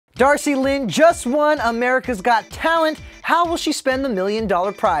Darci Lynne just won America's Got Talent. How will she spend the $1 million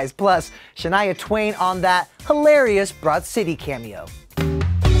prize? Plus, Shania Twain on that hilarious Broad City cameo.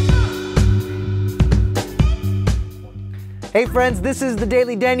 Hey friends, this is the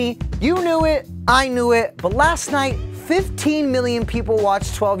Daily Denny. You knew it, I knew it, but last night, 15 million people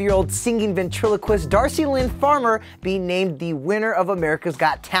watched 12-year-old singing ventriloquist Darci Lynne Farmer be named the winner of America's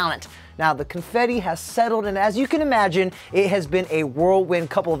Got Talent. Now, the confetti has settled, and as you can imagine, it has been a whirlwind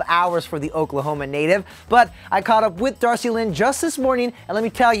couple of hours for the Oklahoma native. But I caught up with Darci Lynne just this morning, and let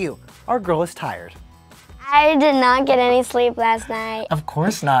me tell you, our girl is tired. I did not get any sleep last night. Of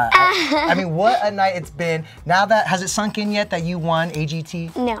course not. I mean, what a night it's been. Now that, has it sunk in yet that you won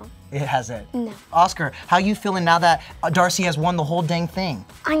AGT? No. It hasn't? No. Oscar, how you feeling now that Darci has won the whole dang thing?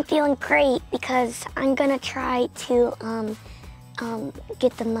 I'm feeling great because I'm gonna try to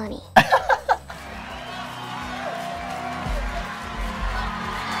get the money.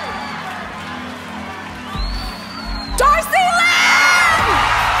 Darci Lynne!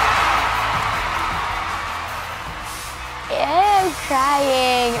 I'm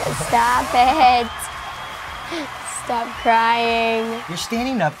crying. Stop it. Stop crying. You're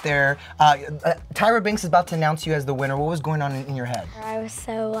standing up there. Tyra Banks is about to announce you as the winner. What was going on in your head? I was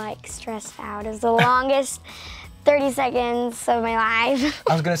so stressed out. It was the longest 30 seconds of my life.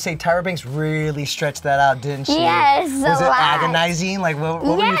 I was gonna say, Tyra Banks really stretched that out, didn't she? Yes, was it agonizing? Like, what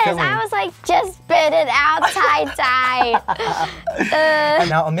were you feeling? Yes, I was like, just spit it out tight. And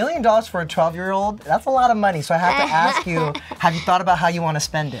now, $1 million for a 12-year-old, that's a lot of money. So I have to ask you, have you thought about how you want to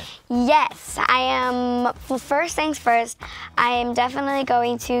spend it? Yes, I am. Well, first things first, I am definitely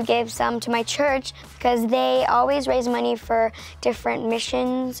going to give some to my church because they always raise money for different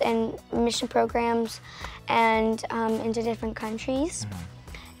missions and mission programs and into different countries.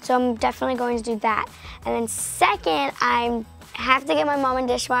 So I'm definitely going to do that. And then second, I have to get my mom a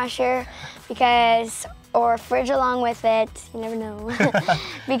dishwasher because, or a fridge along with it, you never know.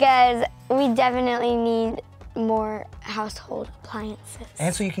 Because we definitely need more household appliances.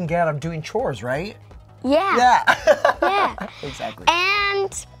 And so you can get out of doing chores, right? Yeah. Yeah. Yeah. Exactly.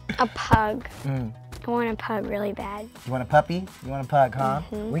 And a pug. I want a pug really bad. You want a puppy? You want a pug, huh?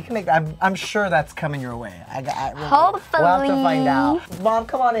 We can make that. I'm sure that's coming your way. Hopefully. We'll have to find out. Mom,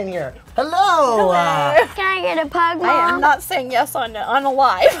 come on in here. Hello. Hello. Can I get a pug, Mom? I am not saying yes on a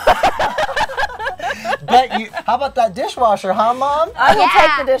live. But how about that dishwasher, huh, Mom? I will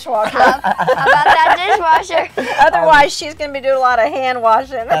take the dishwasher. How about that dishwasher? Otherwise, she's going to be doing a lot of hand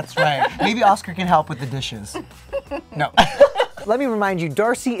washing. That's right. Maybe Oscar can help with the dishes. No. Let me remind you,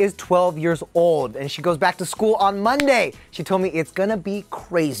 Darci is 12 years old and she goes back to school on Monday. She told me it's gonna be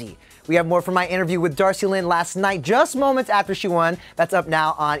crazy. We have more from my interview with Darci Lynne last night, just moments after she won. That's up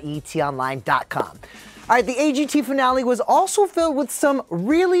now on etonline.com. All right, the AGT finale was also filled with some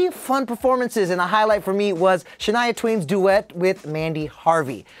really fun performances, and a highlight for me was Shania Twain's duet with Mandy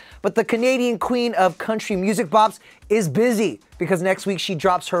Harvey. But the Canadian queen of country music bops is busy because next week she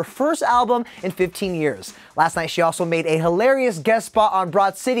drops her first album in 15 years. Last night she also made a hilarious guest spot on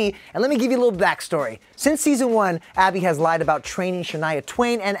Broad City, and let me give you a little backstory. Since season 1, Abby has lied about training Shania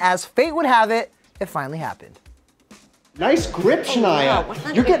Twain, and as fate would have it, it finally happened. Nice grip, Shania. Wow.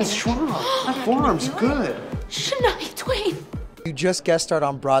 You're getting strong. That forearm's good. Shania Twain. You just guest starred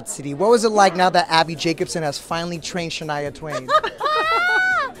on Broad City. What was it like now that Abby Jacobson has finally trained Shania Twain?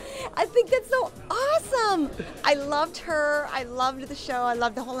 I think that's so awesome. I loved her. I loved the show. I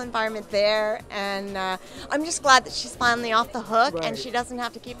loved the whole environment there. And I'm just glad that she's finally off the hook and she doesn't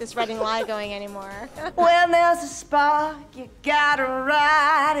have to keep this Reading lie going anymore. When there's a spark, you gotta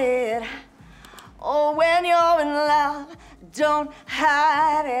ride it. Oh, when you're in love, don't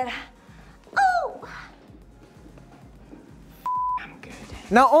hide it. Oh! I'm good.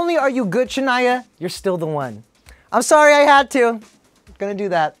 Not only are you good, Shania, you're still the one. I'm sorry I had to. Gonna do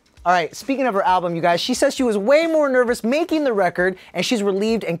that. All right, speaking of her album, you guys, she says she was way more nervous making the record, and she's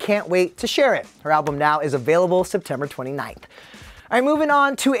relieved and can't wait to share it. Her album now is available September 29th. All right, moving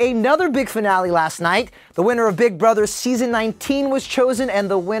on to another big finale last night. The winner of Big Brother Season 19 was chosen, and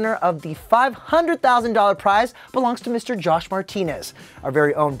the winner of the $500,000 prize belongs to Mr. Josh Martinez. Our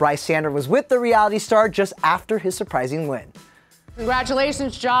very own Brice Sanders was with the reality star just after his surprising win.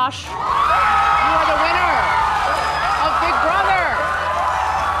 Congratulations, Josh. You are the winner of Big Brother.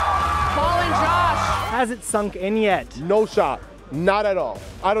 Fallen Josh. Hasn't sunk in yet. No shot. Not at all.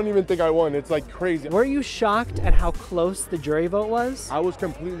 I don't even think I won. It's like crazy. Were you shocked at how close the jury vote was? I was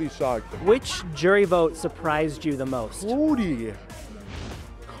completely shocked. Which jury vote surprised you the most?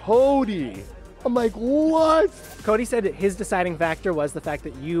 Cody. I'm like, what? Cody said that his deciding factor was the fact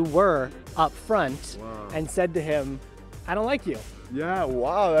that you were up front and said to him, I don't like you. Yeah,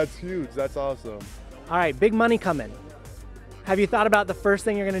 wow, that's huge. That's awesome. All right, big money coming. Have you thought about the first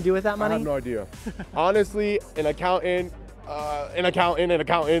thing you're gonna do with that money? I have no idea. Honestly, an accountant,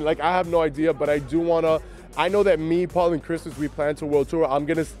 like I have no idea, but I do wanna, I know that me, Paul, and Chris, as we plan to world tour, I'm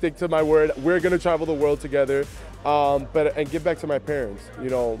gonna stick to my word. We're gonna travel the world together, and give back to my parents. You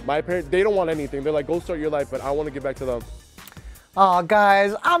know, my parents, they don't want anything. They're like, go start your life, but I wanna give back to them. Aw,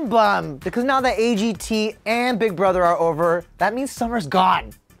 guys, I'm bummed because now that AGT and Big Brother are over, that means summer's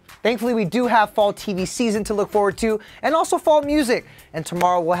gone. Thankfully, we do have fall TV season to look forward to and also fall music. And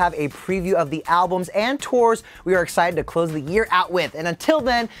tomorrow we'll have a preview of the albums and tours we are excited to close the year out with. And until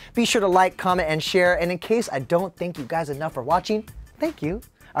then, be sure to like, comment, and share. And in case I don't thank you guys enough for watching, thank you.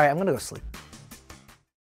 All right, I'm gonna go sleep.